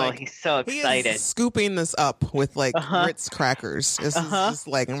 he's so excited. He's scooping this up with like Ritz crackers. This is just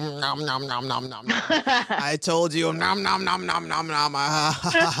like nom nom nom nom nom. I told you nom nom nom nom nom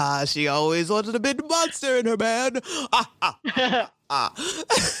nom. She always wanted a big monster in her bed.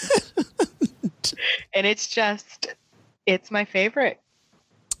 And it's my favorite.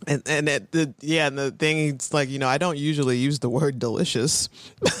 And the thing is like, I don't usually use the word delicious.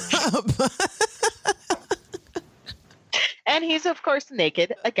 And he's of course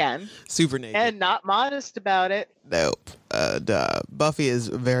naked again. Super naked. And not modest about it. Nope. Buffy is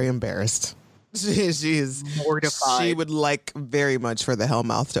very embarrassed. She is mortified. She would like very much for the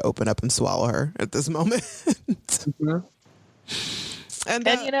Hellmouth to open up and swallow her at this moment. And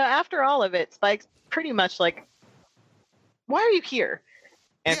after all of it, Spike's pretty much like, why are you here?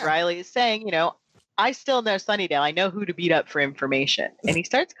 And Riley is saying, I still know Sunnydale. I know who to beat up for information. And he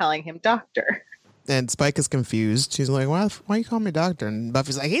starts calling him doctor. And Spike is confused. She's like, why you call me doctor? And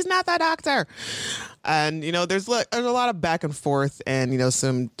Buffy's like, he's not the doctor. And, there's a lot of back and forth and,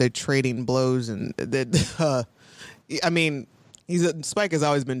 they're trading blows. And Spike has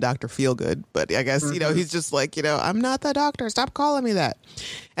always been Dr. Feelgood, but I guess, he's just like, I'm not the doctor. Stop calling me that.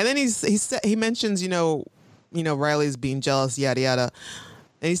 And then he mentions, Riley's being jealous, yada, yada.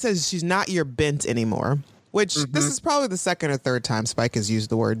 And he says she's not your bent anymore, which this is probably the second or third time Spike has used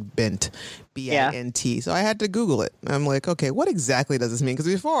the word bent, B-I-N-T. So I had to Google it. I'm like, okay, what exactly does this mean? Because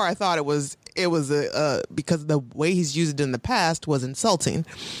before I thought it was because the way he's used it in the past was insulting.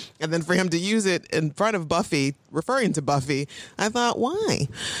 And then for him to use it in front of Buffy, referring to Buffy, I thought, why?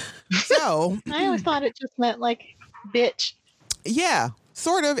 So I always thought it just meant like bitch. Yeah.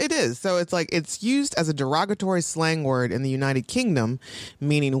 Sort of, it is. So it's like it's used as a derogatory slang word in the United Kingdom,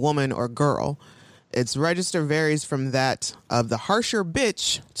 meaning woman or girl. Its register varies from that of the harsher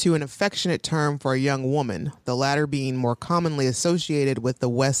bitch to an affectionate term for a young woman, the latter being more commonly associated with the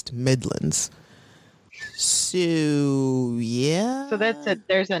West Midlands. So, yeah. So that's it.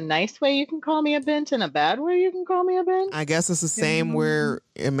 There's a nice way you can call me a bent and a bad way you can call me a bent? I guess it's the same where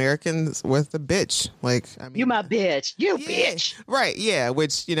Americans with the bitch. Like, you my bitch. You bitch. Right, yeah.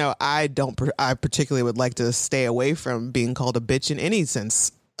 Which, I particularly would like to stay away from being called a bitch in any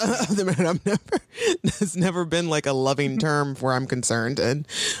sense. It's never been like a loving term where I'm concerned. And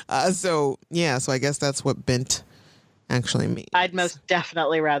so I guess that's what bent actually means. I'd most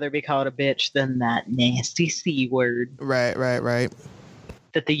definitely rather be called a bitch than that nasty C word. Right.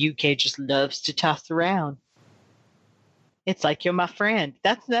 That the UK just loves to toss around. It's like you're my friend.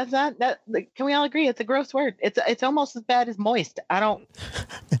 That's not that. Can we all agree? It's a gross word. It's almost as bad as moist. I don't.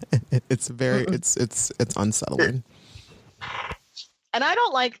 It's very. It's unsettling. And I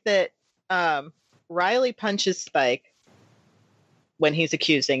don't like that. Riley punches Spike when he's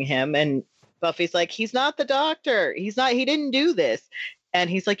accusing him, and Buffy's like, he's not the doctor. He didn't do this. And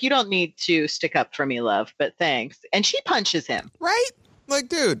he's like, you don't need to stick up for me, love, but thanks. And she punches him. Right? Like,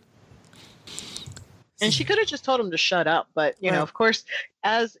 dude. And she could have just told him to shut up. But, of course,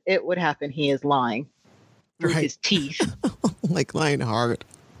 as it would happen, he is lying through his teeth. Like lying hard.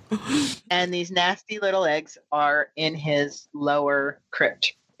 And these nasty little eggs are in his lower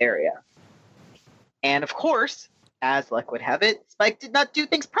crypt area. And, of course, as luck would have it, Spike did not do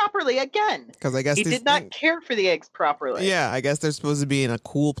things properly again. Because I guess he did not care for the eggs properly. Yeah, I guess they're supposed to be in a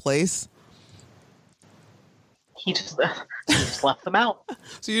cool place. He just left them out.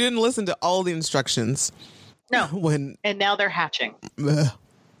 So you didn't listen to all the instructions. No. And now they're hatching.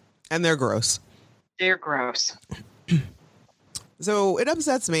 And they're gross. They're gross. So it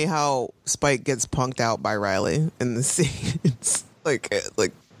upsets me how Spike gets punked out by Riley in the scene. It's like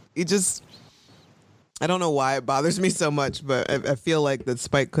he just, I don't know why it bothers me so much, but I feel like that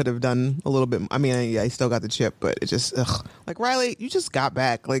Spike could have done a little bit. I mean, yeah, he still got the chip, but it just, like, Riley, you just got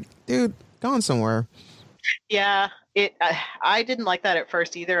back. Like, dude, gone somewhere. Yeah, I didn't like that at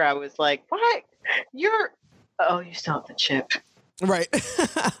first either. I was like, what? You still have the chip. Right.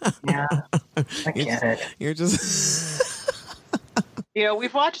 Yeah, I get it. You're just...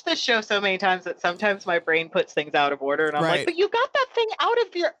 We've watched this show so many times that sometimes my brain puts things out of order, and I'm like, but you got that thing out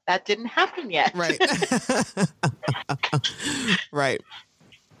of your... That didn't happen yet. Right. Right.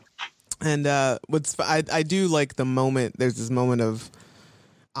 And I do like the moment, there's this moment of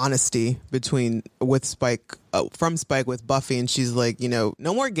honesty from Spike with Buffy, and she's like, no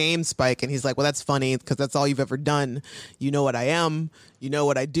more games, Spike, and he's like, well, that's funny because that's all you've ever done. You know what I am, you know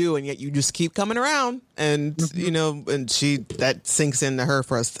what I do, and yet you just keep coming around, and and that sinks into her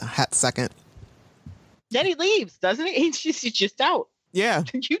for a hot second. Then he leaves, doesn't he? He's just out. Yeah.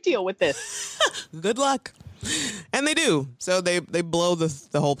 You deal with this. Good luck. And they do. So they blow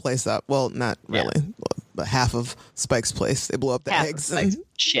the whole place up. Well, not really, but half of Spike's place. They blow up the eggs.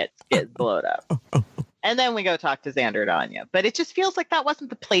 Shit gets blown up. And then we go talk to Xander and Anya. But it just feels like that wasn't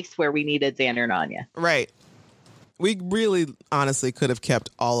the place where we needed Xander and Anya. Right. We really, honestly, could have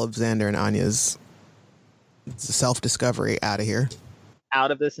kept all of Xander and Anya's self-discovery out of here. Out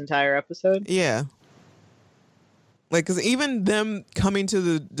of this entire episode? Yeah. Like, because even them coming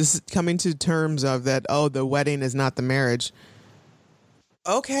to terms of that, the wedding is not the marriage.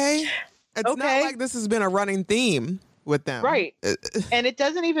 Okay. It's not like this has been a running theme with them. Right. And it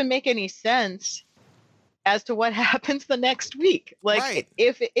doesn't even make any sense as to what happens the next week. Like,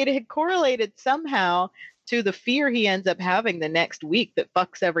 if it had correlated somehow to the fear he ends up having the next week that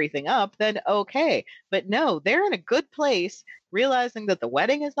fucks everything up, then okay. But no, they're in a good place, realizing that the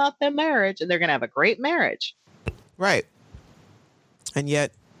wedding is not their marriage, and they're going to have a great marriage. Right. And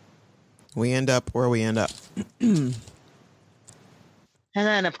yet, we end up where we end up. And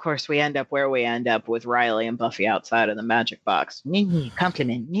then, of course, we end up where we end up with Riley and Buffy outside of the magic box.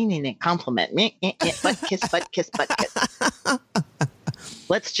 Compliment, compliment. Butt kiss, butt kiss, butt kiss.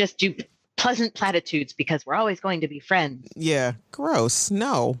 Let's just do pleasant platitudes because we're always going to be friends. Yeah. Gross.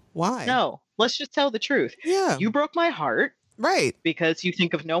 No. Why? No. Let's just tell the truth. Yeah. You broke my heart. Right. Because you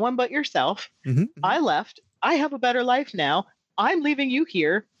think of no one but yourself. Mm-hmm. I left. I have a better life now. I'm leaving you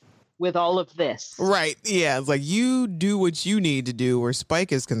here with all of this. Right. Yeah. It's like, you do what you need to do where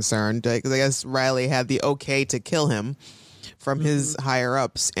Spike is concerned. Because I guess Riley had the okay to kill him from his higher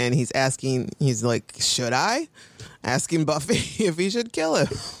ups. And he's like, should I? Asking Buffy if he should kill him.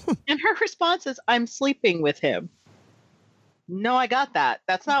 And her response is, I'm sleeping with him. No, I got that.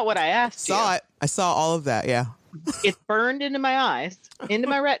 That's not what I asked you. I saw all of that. Yeah. It's burned into my eyes, into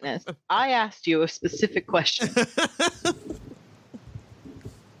my retinas. I asked you a specific question.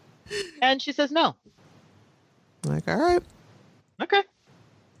 And she says no. Like, all right. Okay.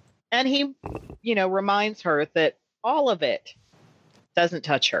 And he, reminds her that all of it doesn't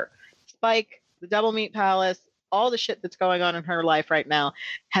touch her. Spike, the Double Meat Palace, all the shit that's going on in her life right now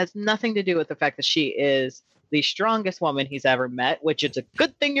has nothing to do with the fact that she is the strongest woman he's ever met, which it's a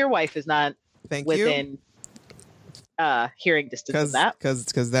good thing your wife is not within hearing distance of that.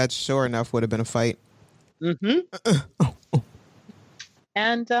 Because that sure enough would have been a fight. Mm-hmm.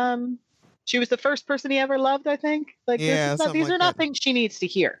 And she was the first person he ever loved, I think. Like, yeah, these are not things she needs to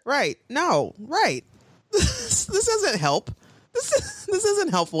hear. Right. No. Right. This doesn't help. This isn't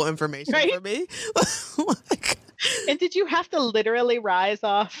helpful information for me. And did you have to literally rise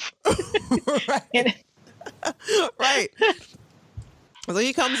off? Right. Right. So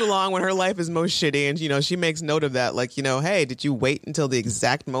he comes along when her life is most shitty, and she makes note of that. Like, hey, did you wait until the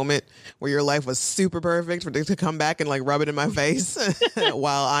exact moment where your life was super perfect for to come back and like rub it in my face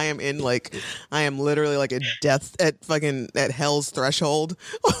while I am literally like a death at hell's threshold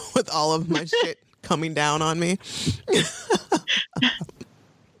with all of my shit coming down on me.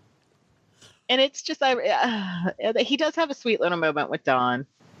 And it's just he does have a sweet little moment with Dawn.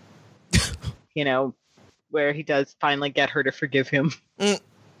 Where he does finally get her to forgive him.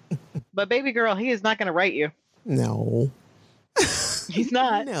 But baby girl, he is not going to write you. No. He's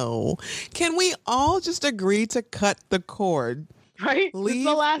not. No. Can we all just agree to cut the cord? Right? Leave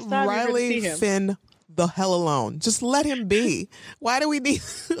the last time Riley see him. Finn the hell alone. Just let him be. Why do we need...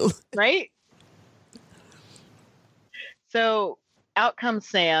 Right? So out comes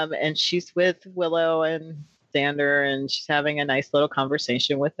Sam, and she's with Willow and Xander, and she's having a nice little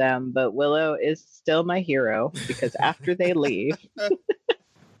conversation with them. But Willow is still my hero because after they leave,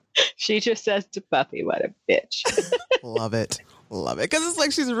 she just says to Buffy, what a bitch. Love it. Love it. Because it's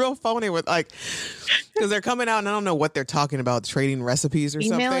like she's real phony with like, because they're coming out and I don't know what they're talking about, trading recipes or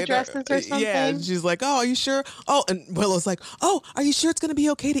Email something. addresses or something. Yeah. And she's like, oh, are you sure? Oh, and Willow's like, oh, are you sure it's going to be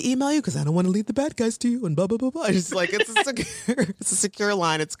okay to email you? Because I don't want to leave the bad guys to you and blah, blah, blah, blah. It's like, it's a secure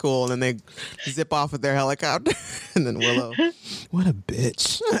line. It's cool. And then they zip off with their helicopter. And then Willow, what a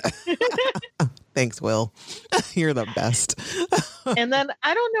bitch. Thanks, Will. You're the best. And then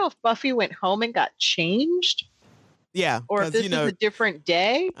I don't know if Buffy went home and got changed. Yeah. Or if this is a different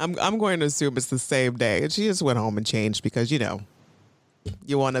day. I'm going to assume it's the same day. She just went home and changed because, you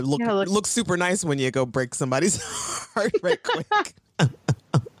want to look super nice when you go break somebody's heart right quick.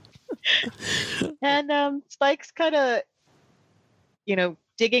 And Spike's kind of,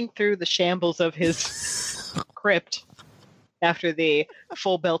 digging through the shambles of his crypt after the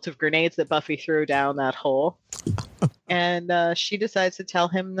full belt of grenades that Buffy threw down that hole. And she decides to tell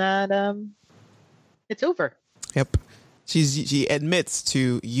him that it's over. Yep. She admits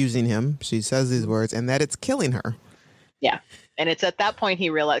to using him. She says these words and that it's killing her. Yeah. And it's at that point he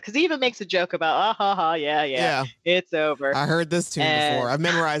realized, because he even makes a joke about, yeah, it's over. I heard this tune before. I've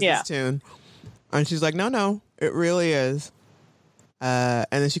memorized this tune. And she's like, no, it really is. And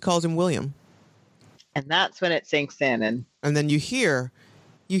then she calls him William. And that's when it sinks in. And then you hear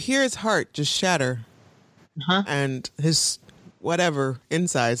his heart just shatter. Uh-huh. And his whatever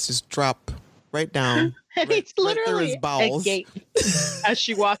insides just drop right down. And he's literally his bowels. agape as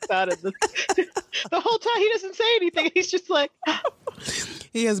she walks out of the whole time. He doesn't say anything. He's just like,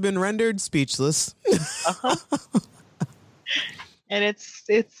 he has been rendered speechless. Uh-huh. And it's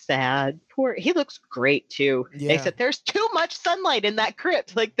sad. He looks great too. Yeah. Except there's too much sunlight in that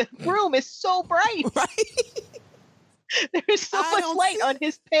crypt. Like the room is so bright. Right. There's so much light on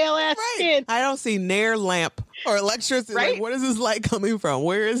his pale ass skin. I don't see near lamp or electricity. Right? Like, what is this light coming from?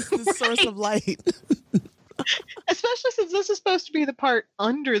 Where is the source of light? Especially since this is supposed to be the part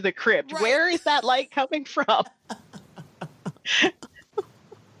under the crypt. Right. Where is that light coming from?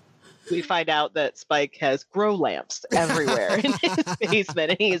 We find out that Spike has grow lamps everywhere in his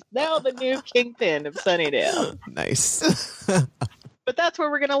basement, and he is now the new kingpin of Sunnydale. Nice. But that's where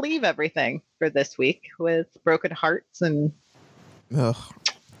we're going to leave everything for this week, with broken hearts and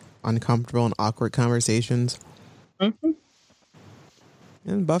uncomfortable and awkward conversations. Mm-hmm.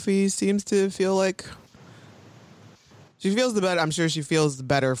 And Buffy seems to feel like she feels the better. I'm sure she feels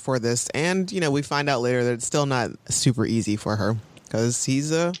better for this. And, we find out later that it's still not super easy for her because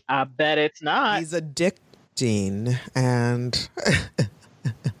I bet it's not. He's addicting. And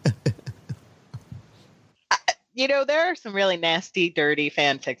there are some really nasty, dirty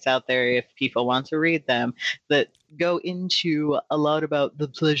fanfics out there if people want to read them that go into a lot about the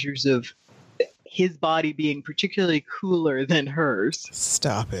pleasures of his body being particularly cooler than hers.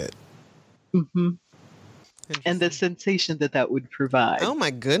 Stop it. Mm-hmm. And the sensation that would provide. Oh,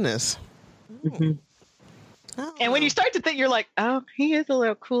 my goodness. Mm-hmm. And when you start to think, you're like, oh, he is a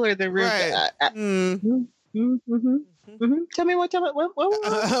little cooler than Ruth. Right. Tell me what.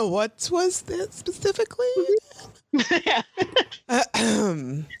 What was that specifically? Yeah.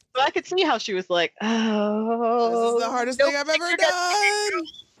 But I could see how she was like, oh. This is the hardest thing I've ever done.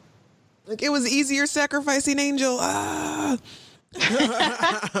 Like, it was easier sacrificing Angel.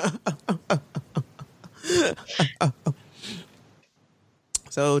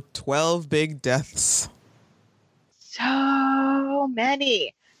 So 12 big deaths. So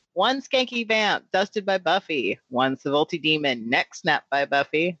many. One skanky vamp dusted by Buffy. One Savolti demon neck snapped by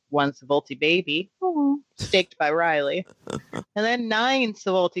Buffy. One Savolti baby staked by Riley. And then 9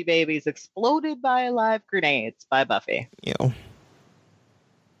 Savolti babies exploded by live grenades by Buffy. Ew.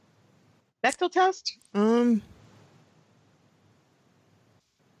 Bechdel test?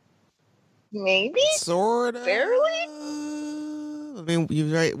 Maybe? Sort of. Barely? I mean,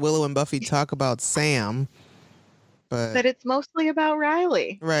 you're right. Willow and Buffy talk about Sam. But it's mostly about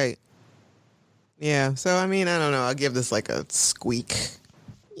Riley. Right. Yeah. So, I mean, I don't know. I'll give this like a squeak.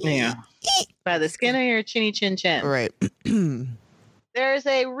 Yeah. By the skin of your chinny chin chin. Right. There's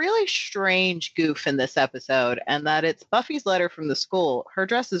a really strange goof in this episode, and that it's Buffy's letter from the school. Her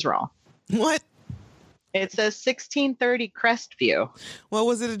dress is wrong. What? It says 1630 Crestview. Well,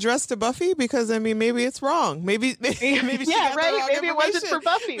 was it addressed to Buffy? Because, I mean, maybe it's wrong. Maybe she got the wrong Maybe it wasn't for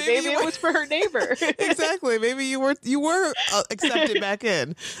Buffy. Maybe it was for her neighbor. Exactly. Maybe you were accepted back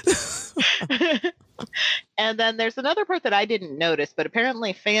in. And then there's another part that I didn't notice, but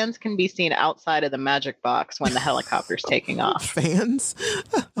apparently fans can be seen outside of the magic box when the helicopter's taking off. Fans?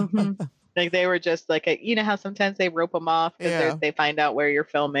 Mm-hmm. Like they were just like, you know how sometimes they rope them off because they find out where you're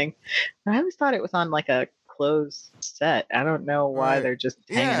filming. But I always thought it was on like a closed set. I don't know why they're just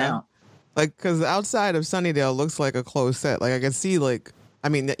hanging out. Like, because outside of Sunnydale looks like a closed set. Like, I can see, like, I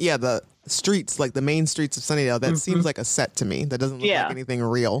mean, yeah, the streets, like the main streets of Sunnydale, that seems like a set to me. That doesn't look like anything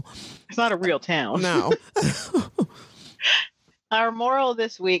real. It's not a real town. No. Our moral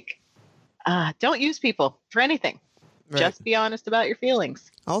this week, don't use people for anything. Right. Just be honest about your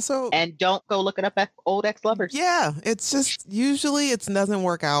feelings. Also, and don't go looking up old ex-lovers. Yeah, it's just usually it doesn't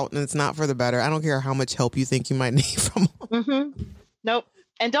work out and it's not for the better. I don't care how much help you think you might need from them. Nope.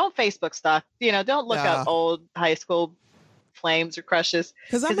 And don't Facebook stalk. Don't look up old high school flames or crushes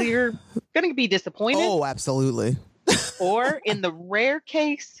because you're going to be disappointed. Oh, absolutely. Or in the rare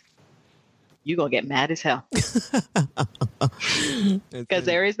case, you're going to get mad as hell. Because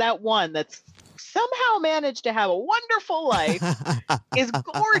there is that one that's somehow managed to have a wonderful life, is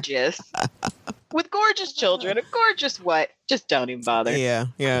gorgeous, with gorgeous children, a gorgeous wife. Just don't even bother. Yeah.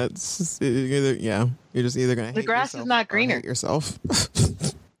 It's just you're just either going to hate the grass is not greener. Hate yourself.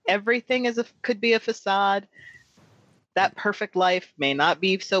 Everything could be a facade. That perfect life may not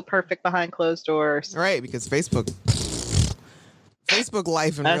be so perfect behind closed doors. Right, because Facebook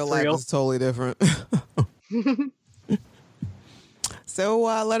life and real life is totally different. So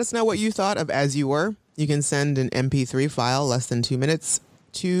let us know what you thought of As You Were. You can send an MP3 file, less than 2 minutes,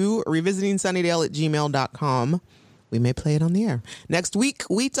 to revisitingsunnydale@gmail.com. We may play it on the air. Next week,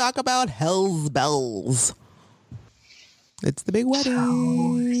 we talk about Hell's Bells. It's the big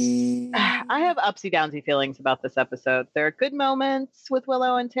wedding. I have upsy downsy feelings about this episode. There are good moments with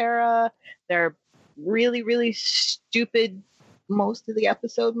Willow and Tara. There are really, really stupid most of the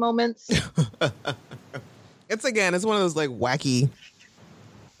episode moments. It's one of those like wacky.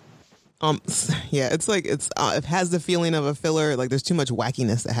 It's like it has the feeling of a filler. Like there's too much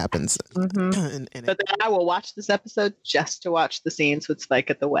wackiness that happens. But then I will watch this episode just to watch the scenes with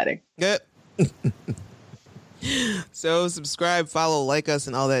Spike at the wedding. Good. So subscribe, follow, like us,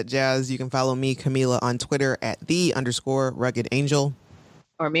 and all that jazz. You can follow me, Camila, on Twitter at @the_ruggedangel.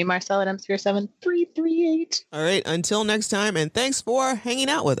 Or me, Marcel, at M07338. All right. Until next time, and thanks for hanging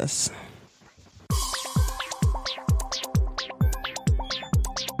out with us.